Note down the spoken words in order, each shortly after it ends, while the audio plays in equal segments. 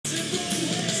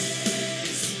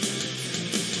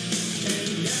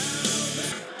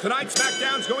Tonight's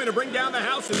SmackDown's going to bring down the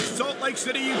house in Salt Lake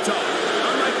City, Utah.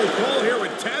 I'm Michael Cole here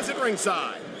with Taz at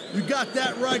ringside. You got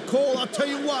that right, Cole. I'll tell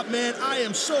you what, man, I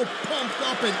am so pumped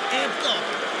up and amped up.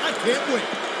 I can't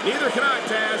wait. Neither can I,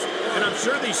 Taz, and I'm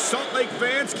sure these Salt Lake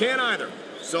fans can't either.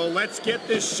 So let's get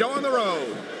this show on the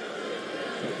road.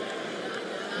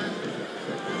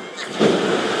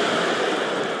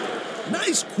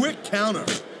 Nice quick counter.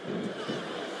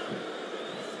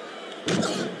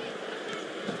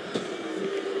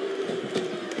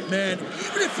 Man,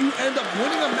 even if you end up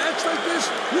winning a match like this,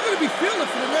 you're going to be feeling it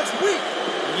for the next week.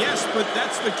 Yes, but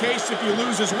that's the case if you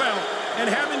lose as well. And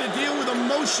having to deal with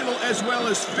emotional as well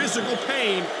as physical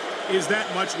pain is that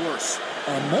much worse.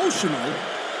 Emotional?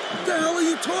 What the hell are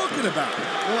you talking about?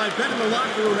 Well, I've been in the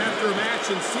locker room after a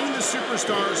match and seen the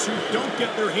superstars who don't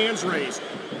get their hands raised.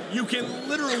 You can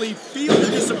literally feel the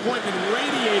disappointment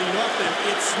radiating off them.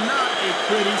 It's not a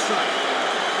pretty sight.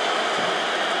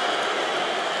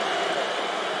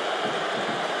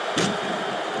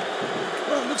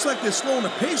 Looks like they're slowing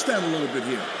the pace down a little bit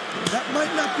here. That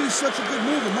might not be such a good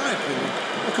move in my opinion.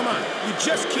 Well, come on. You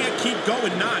just can't keep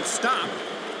going non-stop.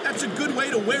 That's a good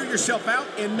way to wear yourself out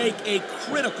and make a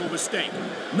critical mistake.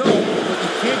 No, but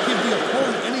you can't give the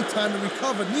opponent any time to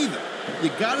recover neither. You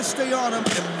gotta stay on them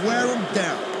and wear them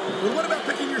down. Well, what about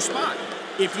picking your spot?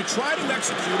 If you try to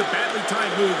execute a badly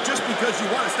timed move just because you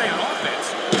want to stay on offense,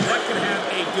 that can have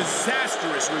a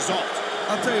disastrous result.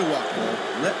 I'll tell you what, Cole,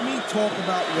 let me talk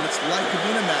about what it's like to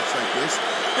be in a match like this,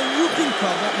 and you can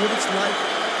cover what it's like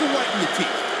to whiten your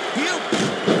teeth. Deal?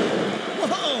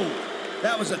 Whoa!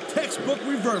 That was a textbook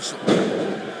reversal.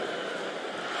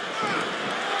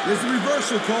 There's the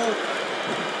reversal, Cole.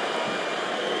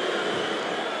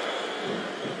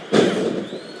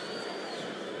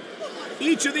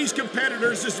 Each of these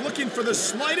competitors is looking for the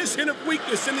slightest hint of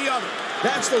weakness in the other.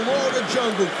 That's the law of the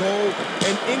jungle, Cole.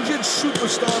 An injured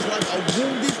superstar's like a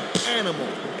wounded animal.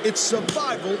 It's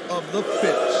survival of the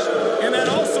fittest. And that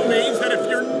also means that if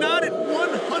you're not at 100%,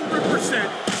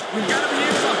 you've got to be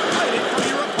able to hide it from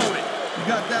your opponent. You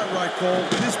got that right, Cole.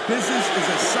 This business is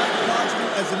as psychological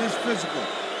as it is physical.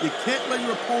 You can't let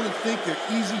your opponent think they're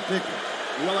easy pickings.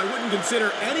 Well, I wouldn't consider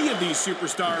any of these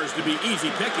superstars to be easy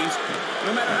pickings,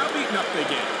 no matter how beaten up they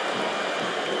get.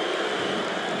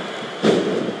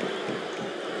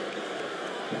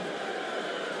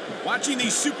 Watching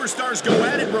these superstars go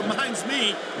at it reminds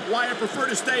me why I prefer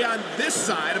to stay on this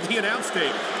side of the announce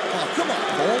table. Oh, come on,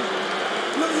 Cole.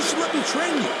 No, you should let me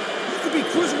train you. You could be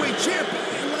cruiserweight champion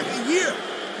in like a year.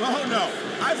 Oh, no.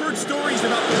 I've heard stories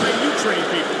about the way you train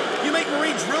people. You make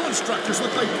Marine drill instructors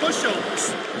look like pushovers.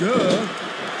 Duh.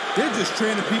 They're just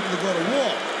training people to go to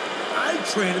war. I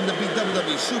train them to be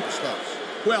WWE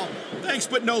superstars. Well, thanks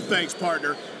but no thanks,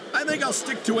 partner. I think I'll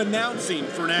stick to announcing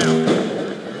for now.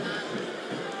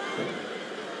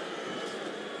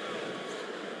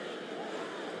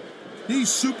 These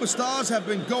superstars have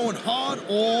been going hard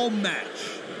all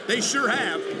match. They sure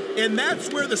have, and that's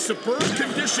where the superb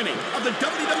conditioning of the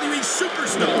WWE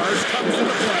superstars comes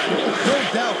into play. No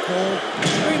doubt, Cole.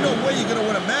 There ain't no way you're gonna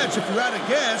win a match if you're out of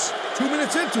gas 2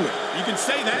 minutes into it. You can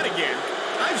say that again.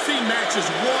 I've seen matches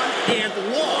won and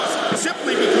lost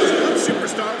simply because one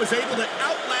superstar was able to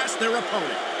outlast their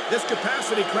opponent. This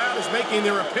capacity crowd is making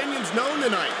their opinions known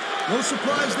tonight. No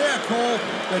surprise there, Cole.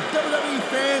 The WWE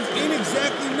fans ain't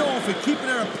exactly known for keeping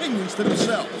their opinions to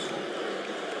themselves.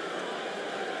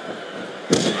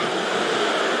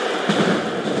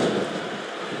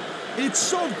 It's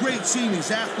so great seeing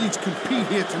these athletes compete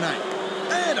here tonight.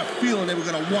 I had a feeling they were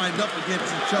going to wind up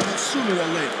against each other sooner or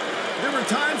later. There were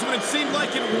times when it seemed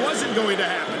like it wasn't going to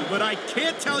happen, but I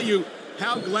can't tell you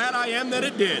how glad I am that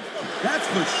it did. That's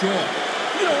for sure.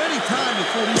 You know, any time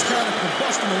before these kind of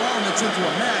combustible elements into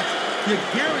a match, you're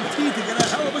guaranteed to get a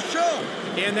hell of a show.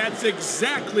 And that's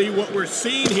exactly what we're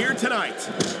seeing here tonight.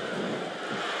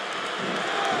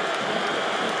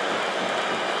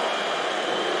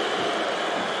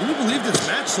 Can you believe this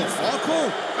match so far, Cole?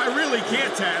 I really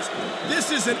can't, Taz. This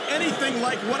isn't anything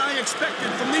like what I expected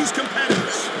from these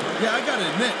competitors. Yeah, I gotta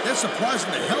admit, they're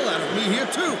surprising the hell out of me here,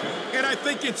 too. And I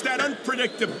think it's that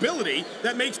unpredictability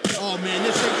that makes... Oh, man,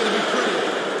 this ain't gonna be pretty.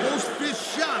 Those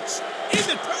fist shots in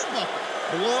the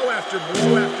turnbuckle. Blow after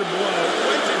blow after blow.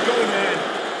 When's it going to end?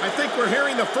 I think we're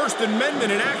hearing the First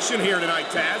Amendment in action here tonight,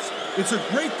 Taz. It's a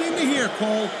great thing to hear,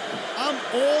 Cole. I'm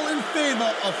all in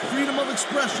favor of freedom of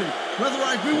expression, whether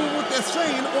I agree with what they're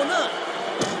saying or not.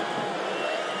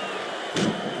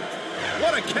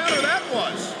 What a counter that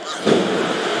was!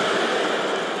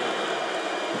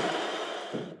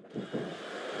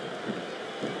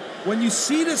 When you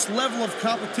see this level of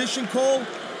competition, Cole,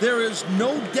 There is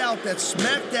no doubt that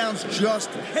SmackDown's just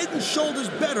head and shoulders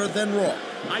better than Raw.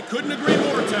 I couldn't agree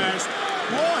more, Taz.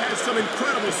 Raw has some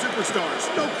incredible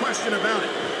superstars, no question about it.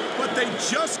 But they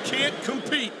just can't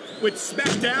compete with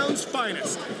SmackDown's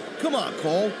finest. Come on,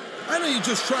 Cole. I know you're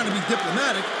just trying to be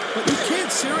diplomatic, but you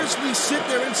can't seriously sit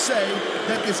there and say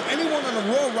that there's anyone on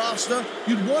the Raw roster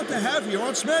you'd want to have here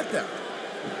on SmackDown.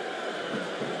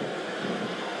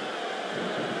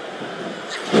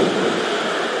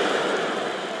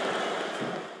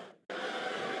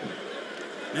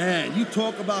 Man, you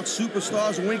talk about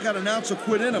superstars who ain't got an ounce of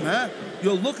quit in them, huh?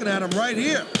 You're looking at them right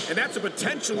here. And that's a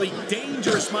potentially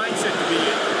dangerous mindset to be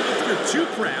in. If you're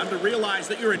too proud to realize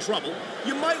that you're in trouble,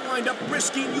 you might wind up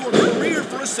risking your career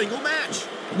for a single match.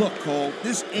 Look, Cole,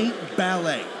 this ain't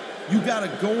ballet. You gotta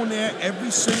go in there every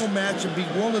single match and be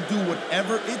willing to do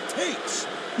whatever it takes.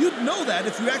 You'd know that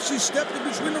if you actually stepped in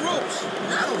between the ropes.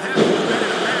 I don't have to have been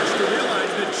in a match to realize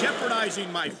that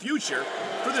jeopardizing my future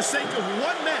for the sake of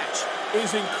one match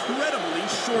is incredibly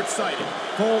short-sighted.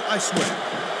 Cole, I swear,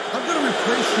 I'm gonna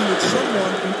replace you with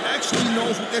someone who actually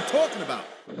knows what they're talking about.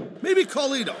 Maybe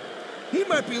Carlito. He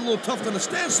might be a little tough to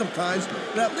understand sometimes,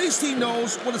 but at least he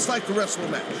knows what it's like to wrestle a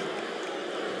match.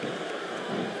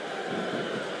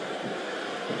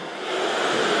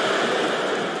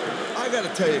 I gotta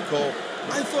tell you, Cole,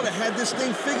 I thought I had this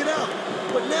thing figured out,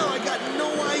 but now I got no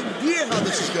idea how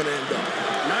this is gonna end up.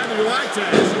 Neither do I,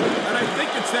 Taz. And I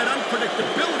think it's that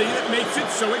unpredictability that makes it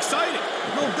so exciting.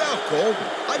 No doubt, Cole.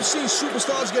 I've seen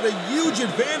superstars get a huge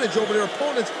advantage over their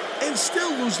opponents and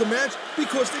still lose the match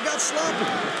because they got sloppy.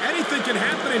 Anything can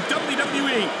happen in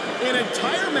WWE. An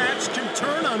entire match can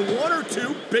turn on one or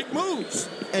two big moves.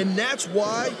 And that's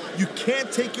why you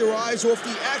can't take your eyes off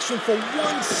the action for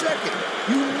 1 second.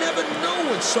 You never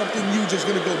know when something huge is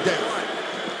going to go down.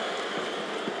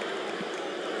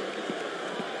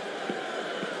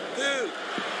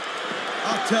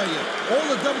 I'll tell you,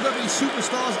 all the WWE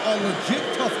superstars are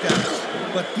legit tough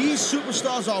guys. But these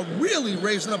superstars are really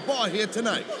raising the bar here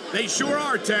tonight. They sure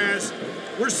are, Taz.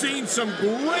 We're seeing some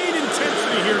great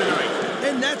intensity here tonight.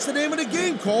 And that's the name of the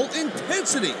game, Cole,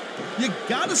 intensity. You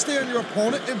gotta stay on your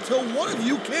opponent until one of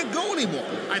you can't go anymore.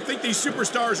 I think these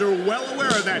superstars are well aware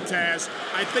of that, Taz.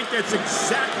 I think that's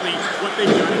exactly what they've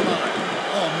got in mind.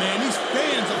 Oh man, these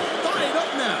fans are fired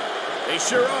up now. They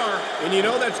sure are, and you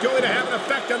know that's going to have an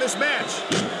effect on this match.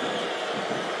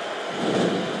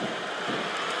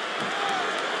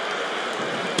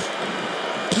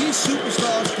 These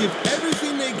superstars give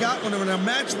everything they got when they're in a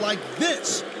match like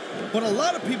this. But a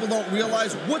lot of people don't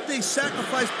realize what they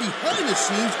sacrifice behind the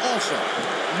scenes also.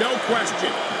 No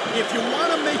question. If you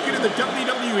want to make it in the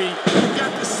WWE, you've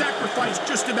got to sacrifice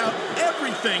just about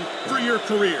everything for your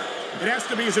career. It has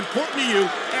to be as important to you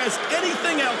as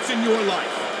anything else in your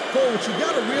life. Cole, what you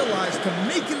got to realize, to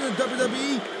make it in the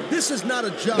WWE, this is not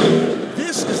a job.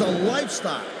 This is a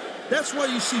lifestyle. That's why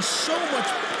you see so much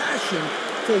passion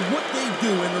for what they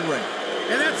do in the ring.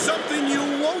 And that's something you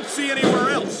won't see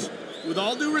anywhere else. With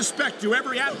all due respect to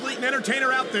every athlete and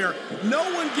entertainer out there, no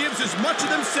one gives as much of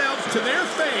themselves to their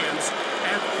fans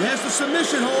as... There's the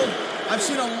submission hold. I've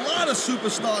seen a lot of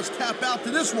superstars tap out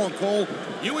to this one, Cole.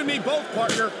 You and me both,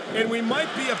 partner, and we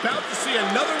might be about to see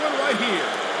another one right here.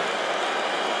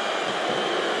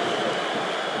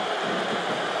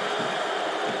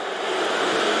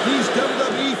 These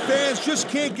WWE fans just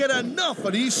can't get enough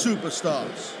of these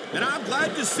superstars. And I'm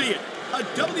glad to see it. A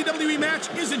WWE match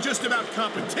isn't just about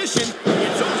competition,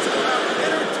 it's also about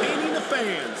entertaining the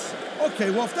fans. Okay,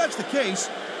 well, if that's the case,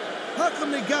 how come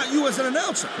they got you as an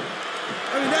announcer?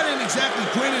 I mean, that ain't exactly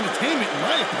great entertainment, in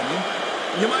my opinion.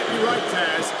 You might be right,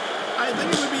 Taz. I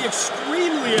think it would be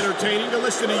extremely entertaining to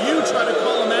listen to you try to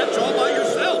call a match all by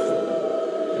yourself.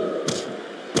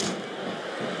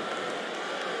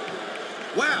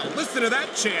 Wow, listen to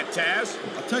that chant, Taz.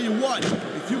 I'll tell you what,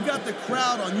 if you got the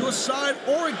crowd on your side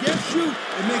or against you,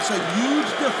 it makes a huge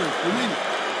difference, believe me.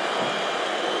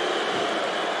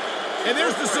 And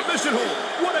there's the submission hold.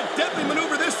 What a deadly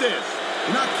maneuver this is.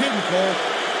 You're not kidding, Cole.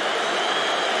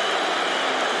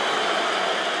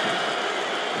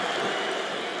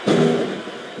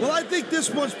 Well, I think this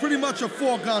one's pretty much a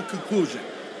foregone conclusion.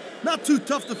 Not too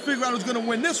tough to figure out who's going to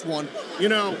win this one. You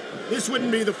know, this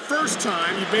wouldn't be the first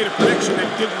time you've made a prediction that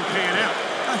didn't pan out.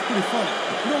 That's pretty funny.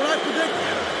 You know what I predict?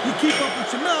 You keep up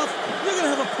with your mouth, you're going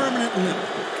to have a permanent limp.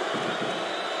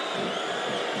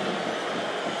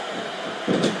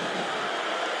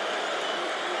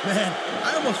 Man,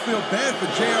 I almost feel bad for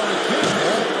JR and King,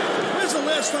 Paul. When's the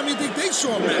last time you think they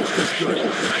saw a match this good?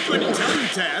 I couldn't tell you,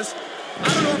 Taz. I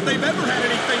don't know if they've ever had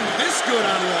anything this good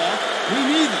on Raw.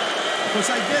 Me neither. Because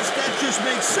I guess that just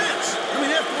makes sense. I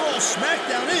mean, after all, because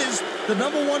SmackDown is the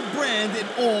 #1 brand in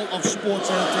all of sports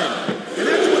entertainment. And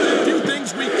that's one of the few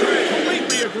things we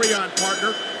completely agree on,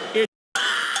 partner.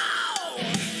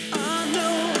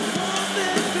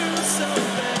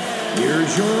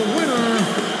 Here's your winner,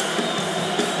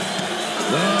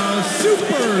 the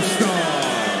Superstar.